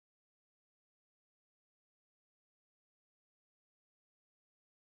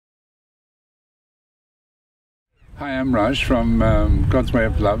Hi, I'm Raj from God's Way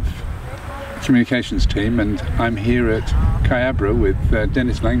of Love communications team, and I'm here at Kyabra with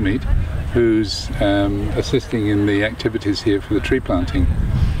Dennis Langmead, who's assisting in the activities here for the tree planting.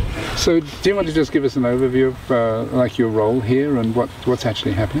 So do you want to just give us an overview of like your role here and what's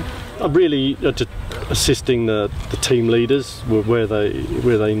actually happening? I'm really just assisting the team leaders where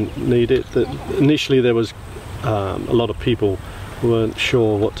they need it. Initially there was a lot of people who weren't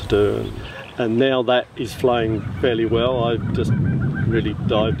sure what to do, and now that is flowing fairly well. I've just really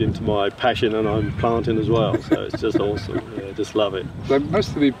dived into my passion and I'm planting as well, so it's just awesome. Yeah, just love it. So most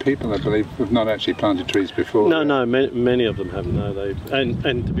of the people, I believe, have not actually planted trees before. No, many of them haven't. No,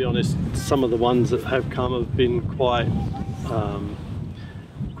 and to be honest, some of the ones that have come have been quite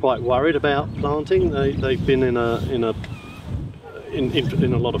worried about planting. They've been in a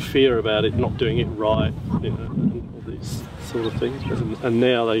lot of fear about it, not doing it right, you know, and all these sort of things. And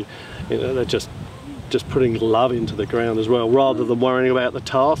now they're just putting love into the ground as well, rather than worrying about the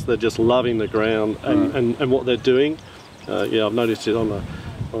task. They're just loving the ground and what they're doing. Yeah, I've noticed it on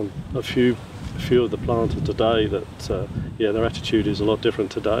a few of the planters today that yeah, their attitude is a lot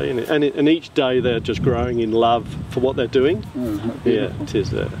different today, and each day they're just growing in love for what they're doing. Yeah, it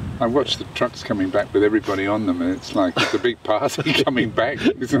is there. I watched the trucks coming back with everybody on them, and it's like it's a big party coming back.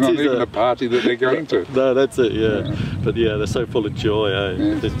 It's not even a party that they're going to. No, that's it. Yeah, but yeah, they're so full of joy.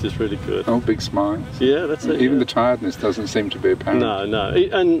 Yeah. It's just really good. Oh, big smiles. Yeah, that's it. Even the tiredness doesn't seem to be apparent. No,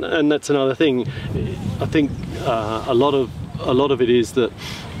 and that's another thing. I think a lot of it is that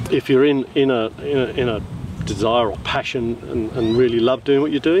if you're in a desire or passion and really love doing what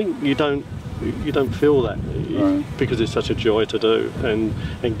you're doing, you don't feel that, because it's such a joy to do,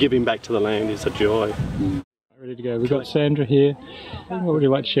 and giving back to the land is a joy. Ready to go. We've got Sandra here. What would you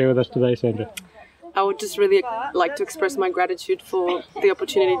like to share with us today, Sandra? I would just really like to express my gratitude for the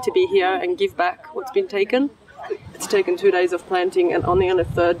opportunity to be here and give back what's been taken. It's taken 2 days of planting, and only on the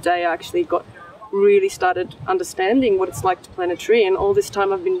third day I actually really started understanding what it's like to plant a tree. And all this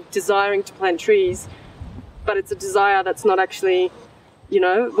time I've been desiring to plant trees, but it's a desire that's not actually, you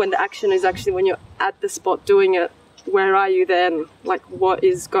know, when the action is actually when you're at the spot doing it. Where are you then? Like, what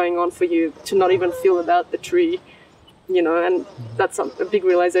is going on for you to not even feel about the tree, you know? And that's a big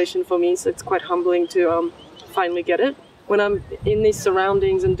realization for me, so it's quite humbling to finally get it. When I'm in these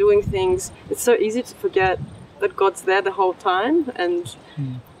surroundings and doing things, it's so easy to forget that God's there the whole time, and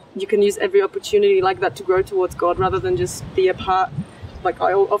you can use every opportunity like that to grow towards God rather than just be apart. Like,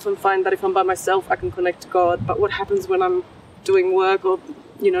 I often find that if I'm by myself, I can connect to God, but what happens when I'm doing work or,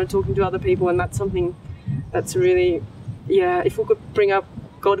 you know, talking to other people? And that's something that's really, yeah, if we could bring up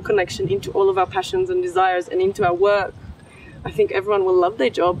God connection into all of our passions and desires and into our work, I think everyone will love their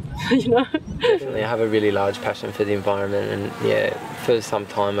job, you know? Definitely, I have a really large passion for the environment, and yeah, for some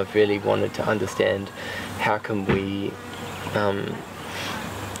time I've really wanted to understand how can we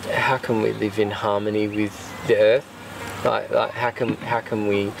live in harmony with the earth, like how can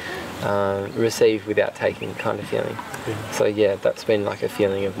we receive without taking kind of feeling. So yeah, that's been like a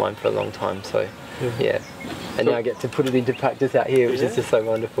feeling of mine for a long time. So yeah, and now I get to put it into practice out here, which is just so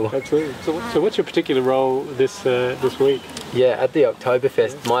wonderful. Absolutely. So what's your particular role this week? Yeah, at the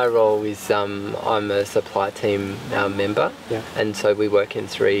Octoberfest, my role is I'm a supply team member, and so we work in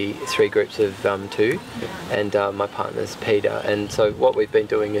three groups of two, and my partner's Peter. And so what we've been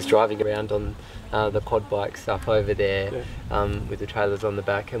doing is driving around on the quad bike stuff over there, with the trailers on the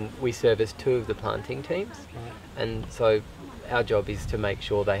back, and we service 2 of the planting teams, and so our job is to make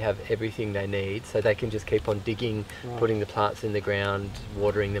sure they have everything they need so they can just keep on digging, putting the plants in the ground,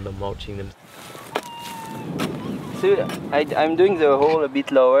 watering them and mulching them. So I'm doing the hole a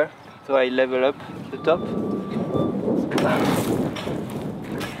bit lower, so I level up the top.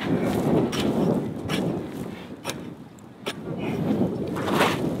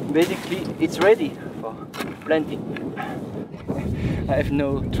 Basically, it's ready for planting. I have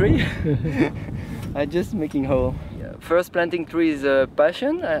no tree. I'm just making hole. First, planting tree is a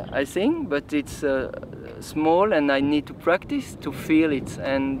passion, I think, but it's small and I need to practice to feel it.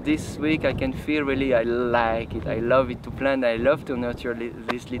 And this week I can feel really I like it. I love it to plant. I love to nurture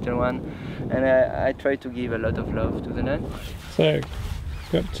this little one, and I try to give a lot of love to the land. So,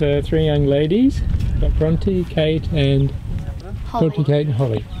 got 3 young ladies. Got Bronte, Kate, and Bronte, Kate, and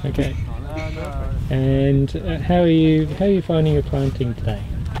Holly. Okay. And how are you finding your planting today?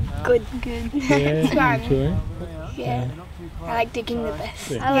 Good. Yeah, enjoy. Yeah, I like digging the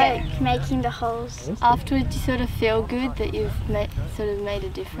best. Yeah. I like making the holes. Afterwards you sort of feel good that you've sort of made a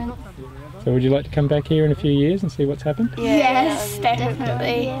difference. So would you like to come back here in a few years and see what's happened? Yes,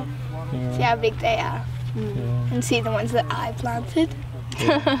 definitely. See how big they are. And see the ones that I planted.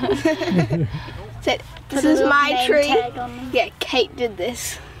 Yeah. So this is my tree. Tag on them. Yeah, Kate did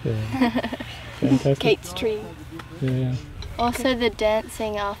this. Yeah. Fantastic. Kate's tree. Yeah. Also the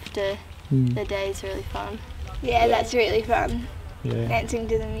dancing after the day is really fun. Yeah, that's really fun. Yeah. Dancing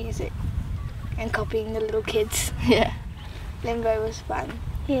to the music and copying the little kids. Yeah. Limbo was fun.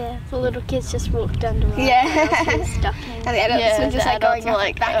 Yeah, the little kids just walked under us. Yeah. And stuck in. And the adults were just the like going adults were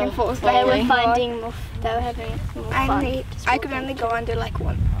like, back and forth. They were falling. finding more, they were having more fun. I could only go under like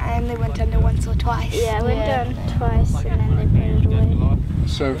one. I only went under once or twice. Yeah, I went down twice and then they put it away.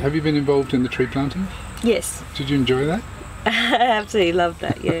 So have you been involved in the tree planting? Yes. Did you enjoy that? I absolutely love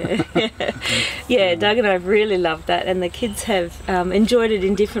that, yeah. Yeah, Doug and I really loved that, and the kids have enjoyed it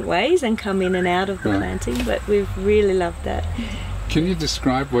in different ways and come in and out of the planting, but we've really loved that. Can you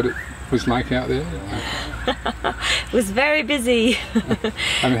describe what it was like out there? It was very busy.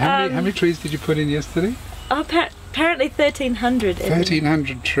 I mean, how many trees did you put in yesterday? Oh, apparently 1,300.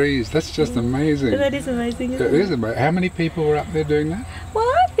 1,300 trees, that's just amazing. That is amazing, isn't It is amazing. How many people were up there doing that? Well,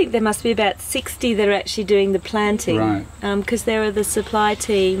 I think there must be about 60 that are actually doing the planting. Right. Because there are the supply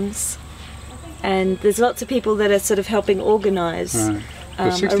teams, and there's lots of people that are sort of helping organise Right.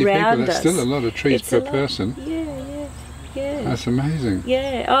 But 60 around people, that's us. still a lot of trees It's per a lot. person. Yeah. That's amazing.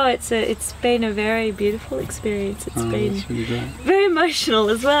 Yeah. Oh, it's been a very beautiful experience. It's been That's really great. very emotional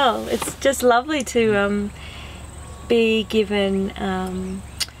as well. It's just lovely to be given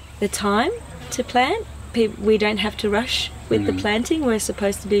the time to plant. We don't have to rush with the planting. We're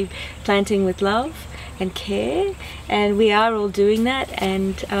supposed to be planting with love and care, and we are all doing that.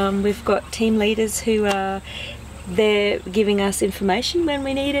 And we've got team leaders who are there giving us information when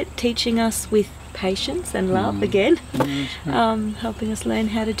we need it, teaching us with patience and love again, helping us learn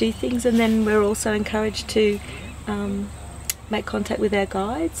how to do things. And then we're also encouraged to make contact with our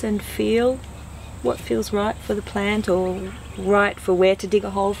guides and feel what feels right for the plant, or right for where to dig a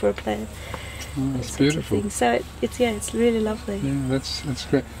hole for a plant. Oh, that's beautiful. So it's really lovely. Yeah, that's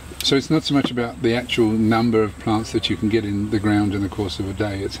great. So it's not so much about the actual number of plants that you can get in the ground in the course of a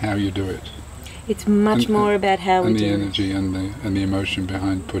day, it's how you do it. It's much more about how we and do the it. energy and the emotion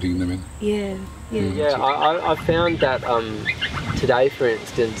behind putting them in. Yeah. Yeah, I found that today, for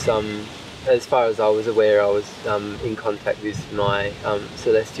instance, as far as I was aware, I was in contact with my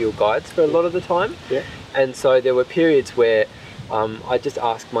celestial guides for a lot of the time. Yeah. And so there were periods where I just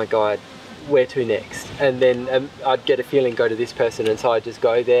asked my guide, where to next? And then I'd get a feeling, go to this person, and so I'd just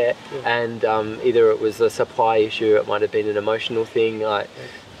go there. And either it was a supply issue, it might have been an emotional thing, like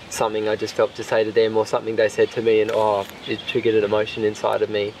something I just felt to say to them, or something they said to me, and it triggered an emotion inside of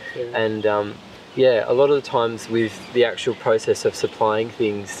me. And a lot of the times with the actual process of supplying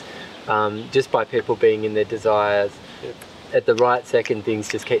things, just by people being in their desires, at the right second things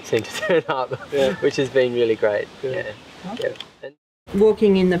just seem to turn up, which has been really great.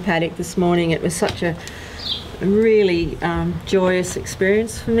 Walking in the paddock this morning, it was such a really joyous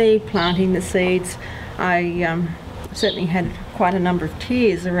experience for me, planting the seeds. I certainly had quite a number of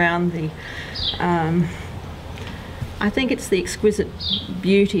tears around the I think it's the exquisite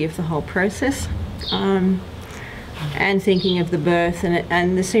beauty of the whole process, and thinking of the birth,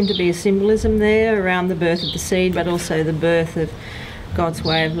 and there seemed to be a symbolism there around the birth of the seed, but also the birth of God's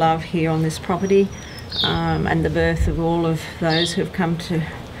way of love here on this property, and the birth of all of those who have come to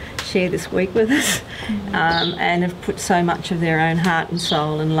share this week with us, and have put so much of their own heart and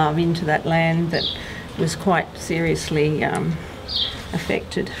soul and love into that land that was quite seriously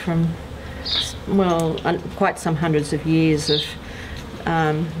affected from, well, quite some hundreds of years of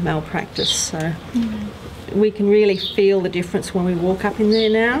malpractice. So we can really feel the difference when we walk up in there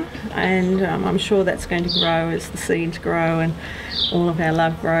now, and I'm sure that's going to grow as the seeds grow and all of our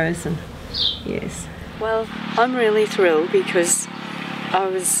love grows. And yes. Well, I'm really thrilled because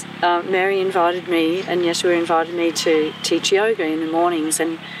Mary invited me and Yeshua invited me to teach yoga in the mornings,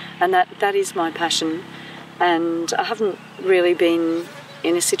 and that is my passion. And I haven't really been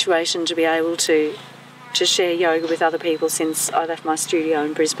in a situation to be able to share yoga with other people since I left my studio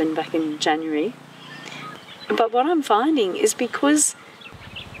in Brisbane back in January. But what I'm finding is because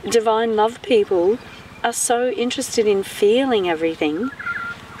divine love people are so interested in feeling everything,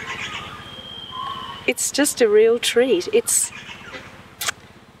 it's just a real treat. It's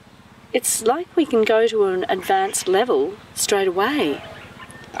like we can go to an advanced level straight away.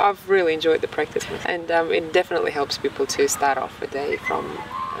 I've really enjoyed the practice, and it definitely helps people to start off a day from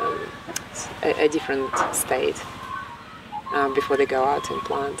a different state before they go out and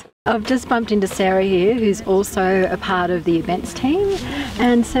plant. I've just bumped into Sarah here, who's also a part of the events team.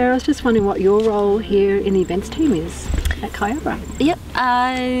 And Sarah, I was just wondering what your role here in the events team is at Kyabra. Yep,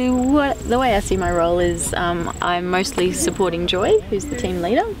 the way I see my role is I'm mostly supporting Joy, who's the team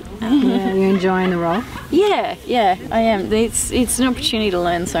leader, Yeah, you're enjoying the role? Yeah, I am. It's an opportunity to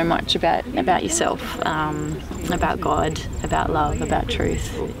learn so much about yourself, about God, about love, about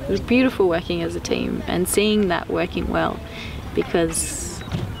truth. It was beautiful working as a team and seeing that working well, because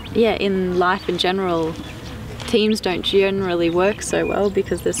yeah, in life in general, teams don't generally work so well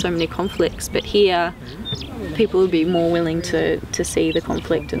because there's so many conflicts, but here people would be more willing to see the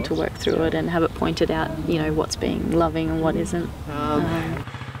conflict and to work through it and have it pointed out, you know, what's being loving and what isn't.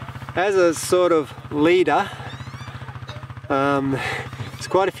 As a sort of leader, there's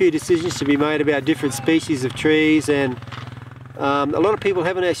quite a few decisions to be made about different species of trees, and a lot of people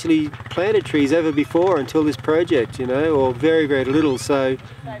haven't actually planted trees ever before until this project, you know, or very, very little. So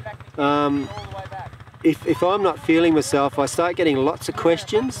if I'm not feeling myself, I start getting lots of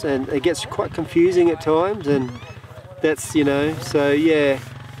questions, and it gets quite confusing at times, and that's, you know, so yeah.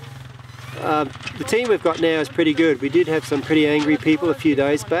 The team we've got now is pretty good. We did have some pretty angry people a few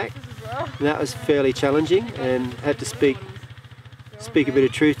days back, and that was fairly challenging, and had to speak a bit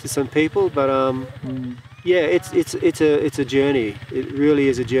of truth to some people, but yeah, it's a journey. It really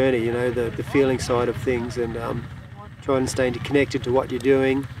is a journey, you know, the feeling side of things, and trying to stay connected to what you're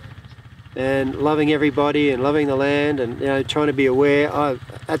doing, and loving everybody and loving the land, and, you know, trying to be aware.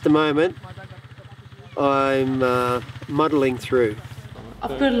 At the moment, I'm muddling through.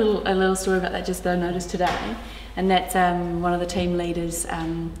 I've got a little story about that just that I noticed today, and that's one of the team leaders,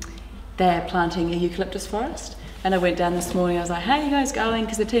 they're planting a eucalyptus forest, and I went down this morning, I was like, how are you guys going?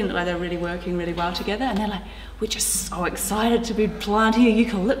 Because the team looked like they're really working really well together, and they're like, we're just so excited to be planting a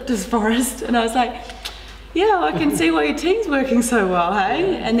eucalyptus forest, and I was like, yeah, I can see why your team's working so well,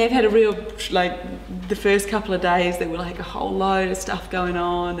 hey? And they've had a real, like, the first couple of days there were like a whole load of stuff going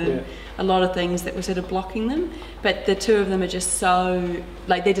on, and a lot of things that were sort of blocking them, but the two of them are just so,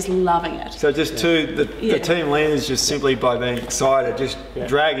 like, they're just loving it. So just the team leaders just simply by being excited, just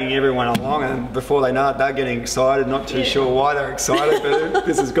dragging everyone along, and before they know it, they're getting excited, not too sure why they're excited, but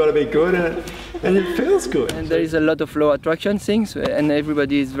this has got to be good, and it feels good. And there is a lot of law attraction things, and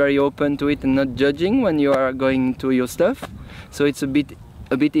everybody is very open to it and not judging when you are going into your stuff, so it's a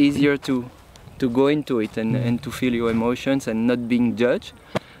bit easier to go into it and to feel your emotions and not being judged.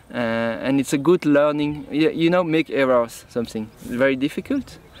 And it's a good learning, you know, make errors, something very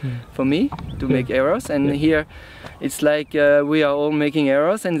difficult for me to make errors, and here it's like we are all making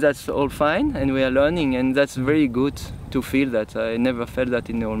errors, and that's all fine, and we are learning, and that's very good to feel that. I never felt that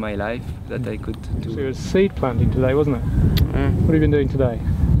in all my life, that I could do. So it was seed planting today, wasn't it? What have you been doing today?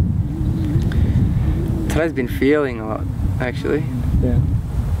 Today's been feeling a lot, actually. Yeah.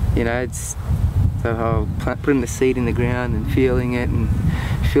 You know, it's the whole putting the seed in the ground and feeling it and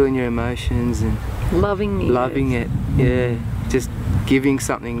feeling your emotions and loving it. Yeah, just giving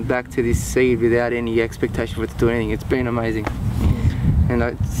something back to this seed without any expectation for it to do anything. It's been amazing. And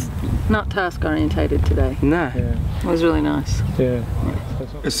it's not task orientated today. No. It was really nice. Yeah.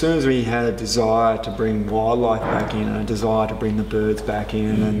 As soon as we had a desire to bring wildlife back in, and a desire to bring the birds back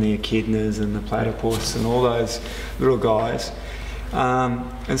in, and the echidnas and the platypus and all those little guys,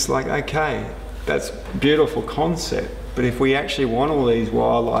 it's like, okay, that's a beautiful concept, but if we actually want all these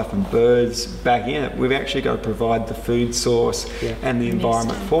wildlife and birds back in it, we've actually got to provide the food source and the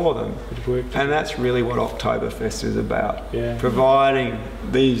environment for them. And that's really what Octoberfest is about. Providing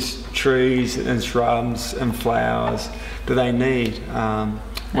these trees and shrubs and flowers that they need.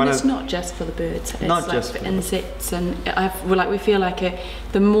 And it's not just for the birds, it's not like just for insects, and we feel like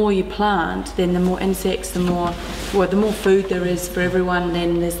the more you plant, then the more insects, the more food there is for everyone,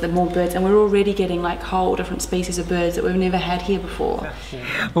 then there's the more birds, and we're already getting like whole different species of birds that we've never had here before.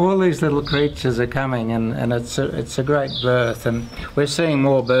 All these little creatures are coming, and it's a great birth, and we're seeing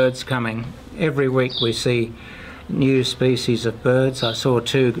more birds coming. Every week we see new species of birds. I saw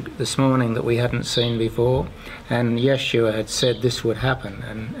two this morning that we hadn't seen before, and Yeshua had said this would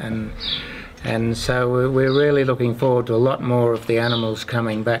happen, and so we're really looking forward to a lot more of the animals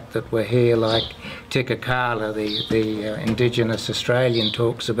coming back that were here, like Tikakala, the indigenous Australian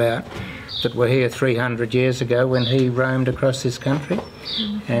talks about, that were here 300 years ago when he roamed across this country.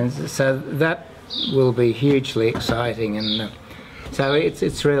 And so that will be hugely exciting, and so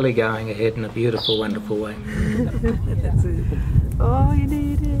it's really going ahead in a beautiful, wonderful way. All you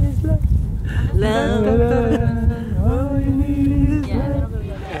need is love. All you need is love.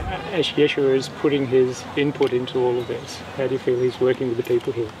 As Yeshua is putting his input into all of this, how do you feel he's working with the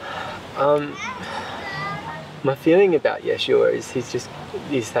people here? My feeling about Yeshua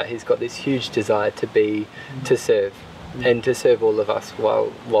is that he's got this huge desire to serve, and to serve all of us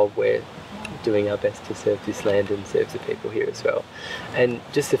while we're doing our best to serve this land and serve the people here as well. And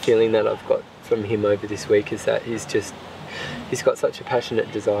just the feeling that I've got from him over this week is that he's just he's got such a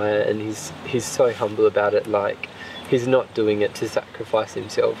passionate desire, and he's so humble about it. Like, he's not doing it to sacrifice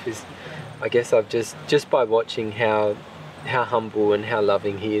himself. I guess I've just by watching how humble and how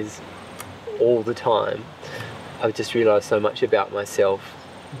loving he is all the time, I've just realised so much about myself,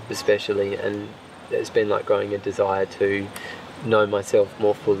 especially, and it's been like growing a desire to know myself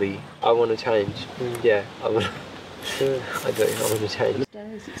more fully. I want to change. Yeah, I want to change.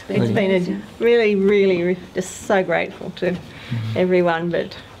 It's been really just so grateful to everyone,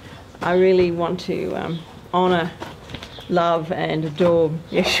 but I really want to honour, love and adore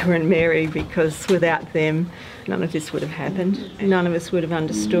Yeshua and Mary, because without them none of this would have happened. None of us would have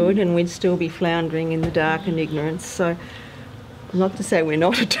understood, and we'd still be floundering in the dark and ignorance. So, not to say we're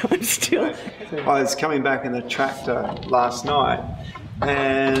not at times still. I was coming back in the tractor last night,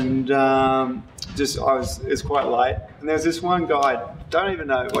 and it was quite late, and there was this one guy, don't even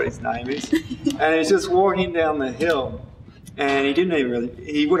know what his name is, and he's just walking down the hill, and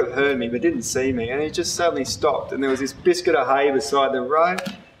he would have heard me but didn't see me, and he just suddenly stopped, and there was this biscuit of hay beside the road,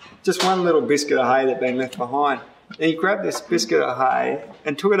 just one little biscuit of hay that had been left behind. And he grabbed this biscuit of hay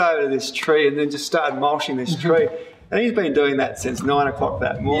and took it over to this tree, and then just started mulching this tree. And he's been doing that since 9 o'clock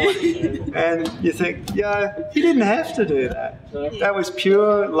that morning. And you think, yeah, he didn't have to do that. That was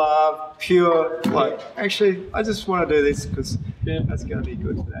pure love, pure, like, actually, I just want to do this because that's going to be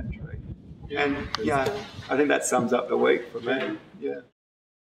good for that tree. And yeah, I think that sums up the week for me. Yeah.